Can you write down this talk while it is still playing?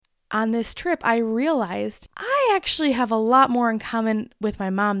On this trip, I realized I actually have a lot more in common with my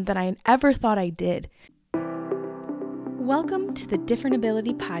mom than I ever thought I did. Welcome to the Different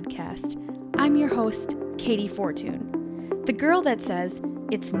Ability Podcast. I'm your host, Katie Fortune, the girl that says,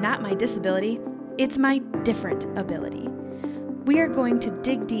 it's not my disability, it's my different ability. We are going to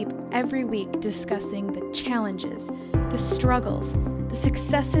dig deep every week discussing the challenges, the struggles, the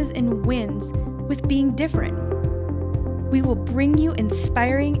successes and wins with being different. We will bring you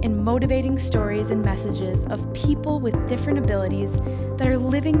inspiring and motivating stories and messages of people with different abilities that are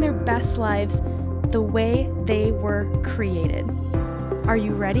living their best lives the way they were created. Are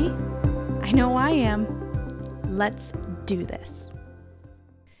you ready? I know I am. Let's do this.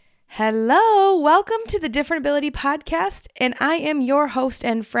 Hello, welcome to the Different Ability Podcast, and I am your host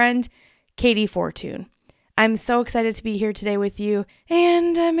and friend, Katie Fortune. I'm so excited to be here today with you,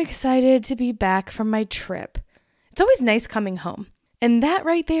 and I'm excited to be back from my trip. It's always nice coming home, and that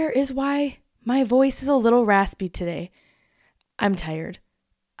right there is why my voice is a little raspy today. I'm tired.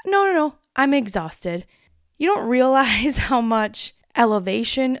 No, I'm exhausted. You don't realize how much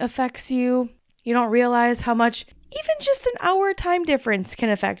elevation affects you. You don't realize how much even just an hour time difference can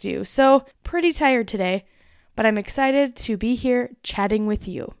affect you. So pretty tired today, but I'm excited to be here chatting with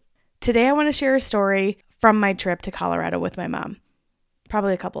you. Today I want to share a story from my trip to Colorado with my mom.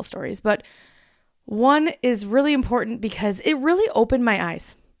 Probably a couple stories, but one is really important because it really opened my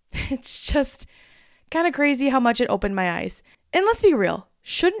eyes. It's just kind of crazy how much it opened my eyes. And let's be real,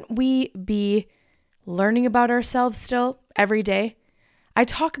 shouldn't we be learning about ourselves still every day? I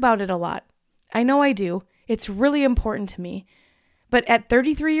talk about it a lot. I know I do. It's really important to me. But at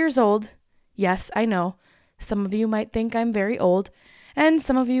 33 years old, yes, I know, some of you might think I'm very old, and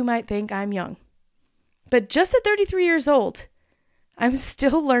some of you might think I'm young. But just at 33 years old, I'm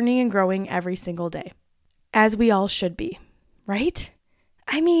still learning and growing every single day, as we all should be, right?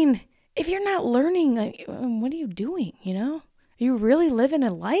 I mean, if you're not learning, what are you doing, Are you really living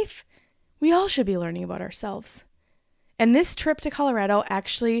a life? We all should be learning about ourselves. And this trip to Colorado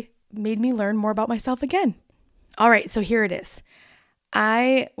actually made me learn more about myself again. All right, so here it is.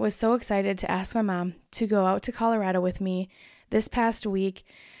 I was so excited to ask my mom to go out to Colorado with me this past week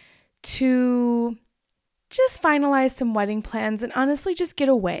to just finalize some wedding plans and honestly just get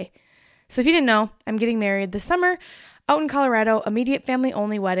away. So if you didn't know, I'm getting married this summer out in Colorado, immediate family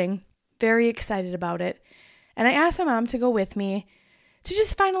only wedding. Very excited about it. And I asked my mom to go with me to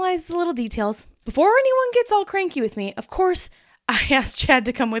just finalize the little details. Before anyone gets all cranky with me, of course, I asked Chad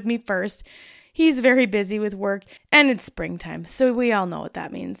to come with me first. He's very busy with work and it's springtime. So we all know what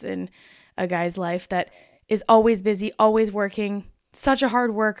that means in a guy's life that is always busy, always working, such a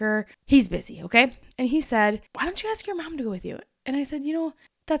hard worker. He's busy, okay? And he said, why don't you ask your mom to go with you? And I said,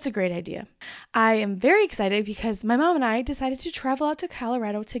 that's a great idea. I am very excited because my mom and I decided to travel out to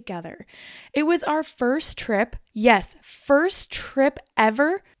Colorado together. It was our first trip. Yes, first trip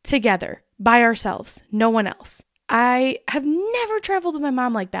ever together by ourselves. No one else. I have never traveled with my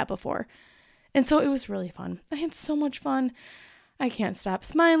mom like that before. And so it was really fun. I had so much fun. I can't stop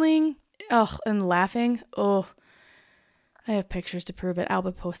smiling. And laughing. I have pictures to prove it. I'll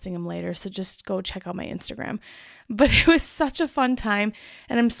be posting them later. So just go check out my Instagram. But it was such a fun time.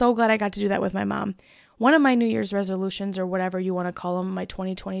 And I'm so glad I got to do that with my mom. One of my New Year's resolutions, or whatever you want to call them, my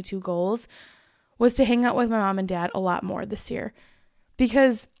 2022 goals, was to hang out with my mom and dad a lot more this year.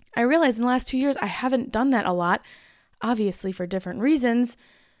 Because I realized in the last 2 years, I haven't done that a lot, obviously for different reasons,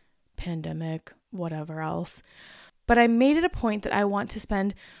 pandemic, whatever else. But I made it a point that I want to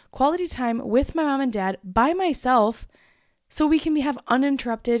spend quality time with my mom and dad by myself so we can have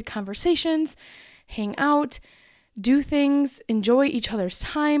uninterrupted conversations, hang out, do things, enjoy each other's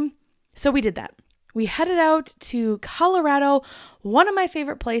time. So we did that. We headed out to Colorado, one of my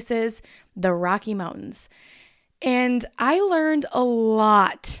favorite places, the Rocky Mountains. And I learned a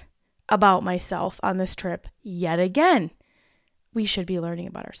lot about myself on this trip yet again. We should be learning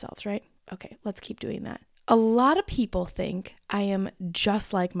about ourselves, right? Okay, let's keep doing that. A lot of people think I am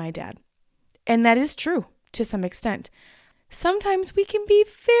just like my dad. And that is true to some extent. Sometimes we can be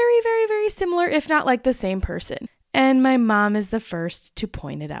very, very, very similar, if not like the same person. And my mom is the first to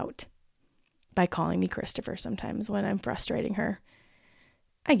point it out by calling me Christopher sometimes when I'm frustrating her.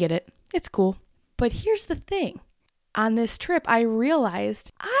 I get it. It's cool. But here's the thing. On this trip, I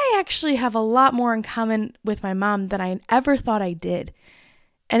realized I actually have a lot more in common with my mom than I ever thought I did.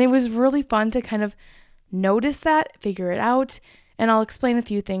 And it was really fun to kind of notice that, figure it out, and I'll explain a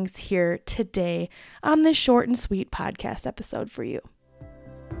few things here today on this short and sweet podcast episode for you.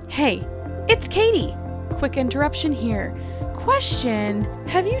 Hey, it's Katie. Quick interruption here. Question,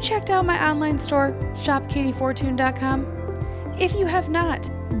 have you checked out my online store, shopkatiefortune.com? If you have not,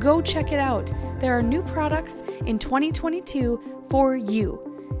 Go check it out. There are new products in 2022 for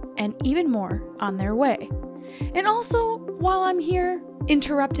you, and even more on their way. And also, while I'm here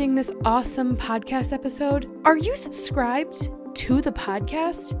interrupting this awesome podcast episode, are you subscribed to the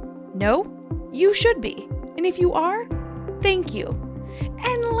podcast? No? You should be. And if you are, thank you.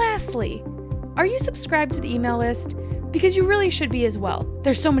 And lastly, are you subscribed to the email list? Because you really should be as well.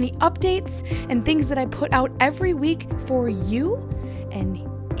 There's so many updates and things that I put out every week for you. And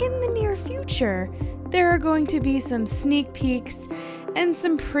in the near future, there are going to be some sneak peeks and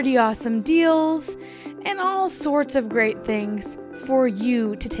some pretty awesome deals and all sorts of great things for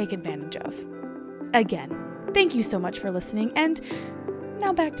you to take advantage of. Again, thank you so much for listening, and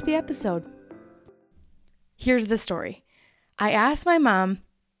now back to the episode. Here's the story. I asked my mom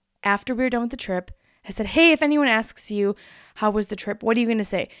after we were done with the trip, I said, hey, if anyone asks you, how was the trip? What are you going to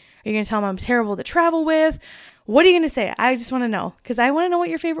say? Are you going to tell them I'm terrible to travel with? What are you going to say? I just want to know, because I want to know what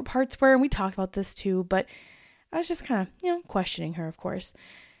your favorite parts were. And we talked about this too, but I was just kind of, questioning her, of course.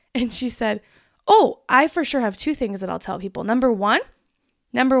 And she said, oh, I for sure have two things that I'll tell people. Number one,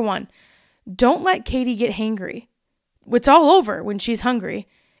 don't let Katie get hangry. It's all over when she's hungry.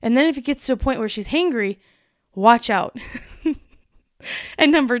 And then if it gets to a point where she's hangry, watch out.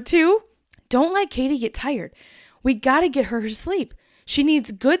 And number two, don't let Katie get tired. We got to get her to sleep. She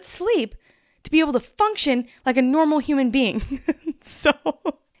needs good sleep to be able to function like a normal human being.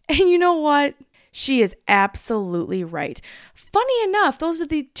 And you know what? She is absolutely right. Funny enough, those are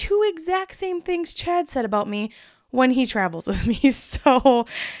the two exact same things Chad said about me when he travels with me,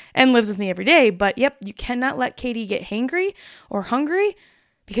 and lives with me every day. But yep, you cannot let Katie get hangry or hungry,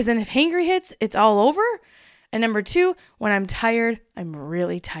 because then if hangry hits, it's all over. And number two, when I'm tired, I'm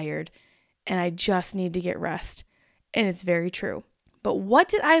really tired, and I just need to get rest. And it's very true. But what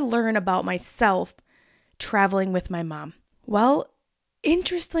did I learn about myself traveling with my mom? Well,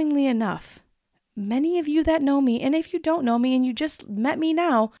 interestingly enough, many of you that know me, and if you don't know me and you just met me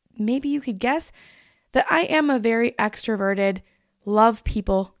now, maybe you could guess that I am a very extroverted, love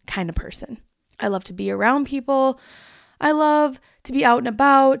people kind of person. I love to be around people. I love to be out and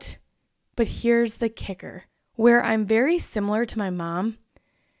about. But here's the kicker. Where I'm very similar to my mom,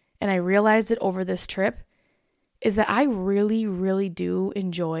 and I realized it over this trip, is that I really, really do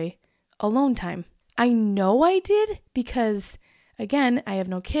enjoy alone time. I know I did because, again, I have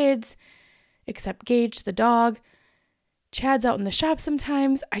no kids except Gage, the dog. Chad's out in the shop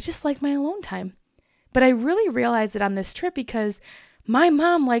sometimes. I just like my alone time. But I really realized it on this trip because my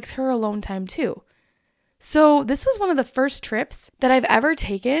mom likes her alone time too. So this was one of the first trips that I've ever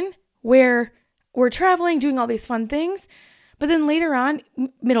taken where we're traveling, doing all these fun things, but then later on,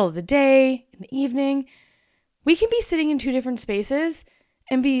 middle of the day, in the evening, we can be sitting in two different spaces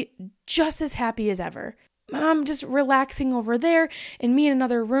and be just as happy as ever. Mom just relaxing over there and me in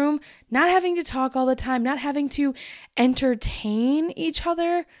another room, not having to talk all the time, not having to entertain each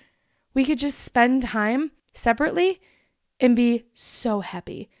other. We could just spend time separately and be so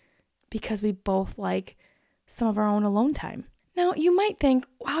happy because we both like some of our own alone time. Now, you might think,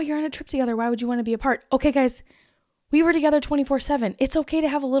 wow, you're on a trip together. Why would you want to be apart? Okay, guys, we were together 24/7. It's okay to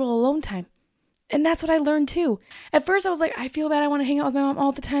have a little alone time. And that's what I learned too. At first, I was like, I feel bad. I want to hang out with my mom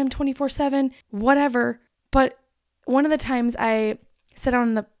all the time, 24/7, whatever. But one of the times I sat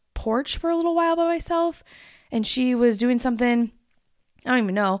on the porch for a little while by myself, and she was doing something, I don't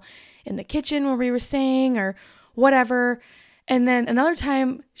even know, in the kitchen where we were staying or whatever. And then another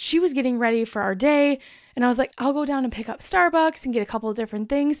time, she was getting ready for our day, and I was like, I'll go down and pick up Starbucks and get a couple of different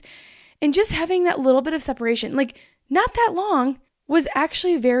things. And just having that little bit of separation, like not that long, was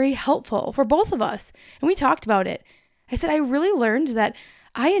actually very helpful for both of us. And we talked about it. I said, I really learned that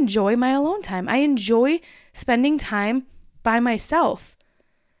I enjoy my alone time. I enjoy spending time by myself.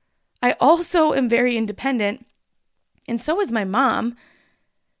 I also am very independent, and so is my mom,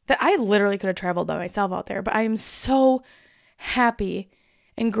 that I literally could have traveled by myself out there. But I am so happy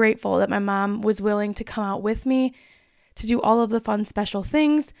and grateful that my mom was willing to come out with me to do all of the fun, special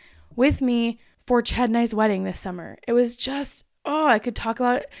things with me for Chad and I's wedding this summer. It was just, I could talk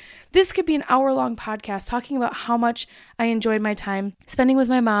about it. This could be an hour-long podcast talking about how much I enjoyed my time spending with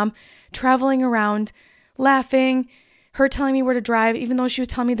my mom, traveling around, laughing, her telling me where to drive, even though she was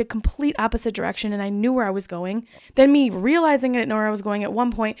telling me the complete opposite direction and I knew where I was going. Then me realizing I didn't know where I was going at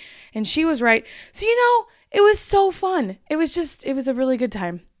one point, and she was right. So, it was so fun. It was a really good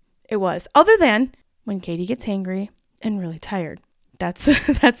time. It was. Other than when Katie gets hangry and really tired. That's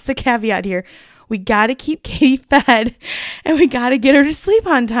the caveat here. We got to keep Katie fed and we got to get her to sleep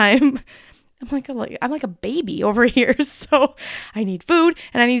on time. I'm like a baby over here. So I need food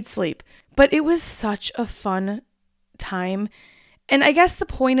and I need sleep. But it was such a fun time. And I guess the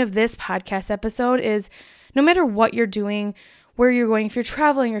point of this podcast episode is no matter what you're doing, where you're going, if you're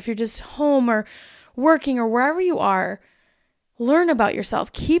traveling or if you're just home or working or wherever you are, learn about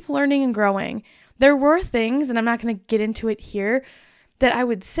yourself. Keep learning and growing. There were things, and I'm not going to get into it here, that I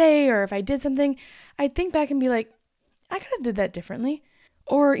would say, or if I did something, I'd think back and be like, I could have did that differently.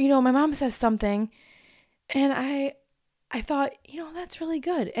 Or, my mom says something and I thought, that's really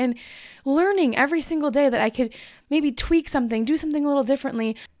good. And learning every single day that I could maybe tweak something, do something a little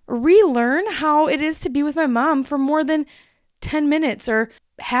differently, relearn how it is to be with my mom for more than 10 minutes or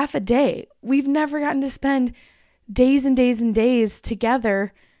half a day. We've never gotten to spend days and days and days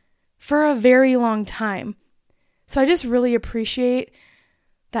together for a very long time. So I just really appreciate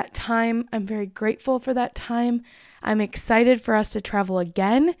that time. I'm very grateful for that time. I'm excited for us to travel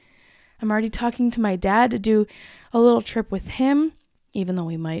again. I'm already talking to my dad to do a little trip with him, even though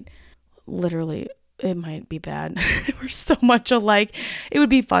it might be bad. We're so much alike. It would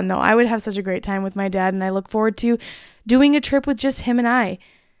be fun though. I would have such a great time with my dad, and I look forward to doing a trip with just him and I,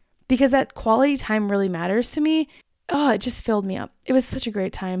 because that quality time really matters to me. Oh, it just filled me up. It was such a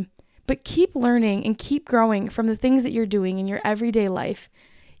great time. But keep learning and keep growing from the things that you're doing in your everyday life.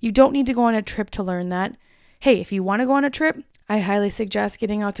 You don't need to go on a trip to learn that. Hey, if you want to go on a trip, I highly suggest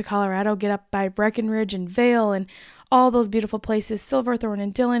getting out to Colorado, get up by Breckenridge and Vail and all those beautiful places, Silverthorne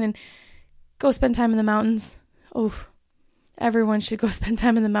and Dillon, and go spend time in the mountains. Oh, everyone should go spend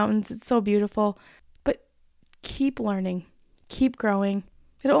time in the mountains. It's so beautiful. But keep learning, keep growing.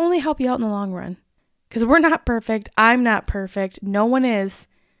 It'll only help you out in the long run, because we're not perfect. I'm not perfect. No one is.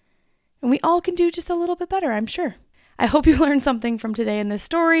 And we all can do just a little bit better, I'm sure. I hope you learned something from today in this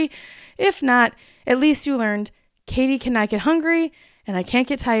story. If not, at least you learned Katie cannot get hungry and I can't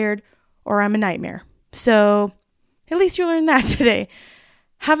get tired or I'm a nightmare. So at least you learned that today.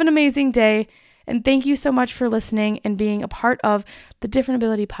 Have an amazing day. And thank you so much for listening and being a part of the Different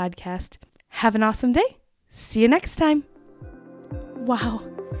Ability Podcast. Have an awesome day. See you next time. Wow.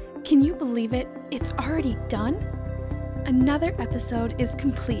 Can you believe it? It's already done? Another episode is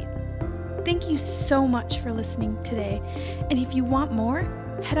complete. Thank you so much for listening today. And if you want more,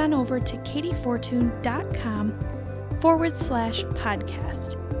 head on over to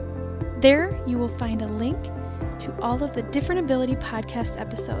katiefortune.com/podcast. There you will find a link to all of the Different Ability Podcast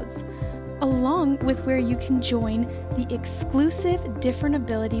episodes, along with where you can join the exclusive Different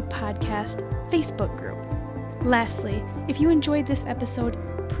Ability Podcast Facebook group. Lastly, if you enjoyed this episode,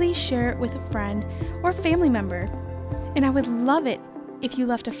 please share it with a friend or family member. And I would love it if you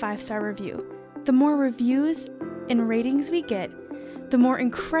left a 5-star review. The more reviews and ratings we get, the more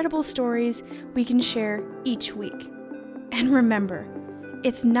incredible stories we can share each week. And remember,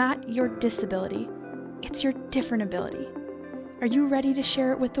 it's not your disability, it's your different ability. Are you ready to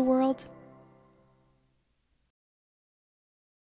share it with the world?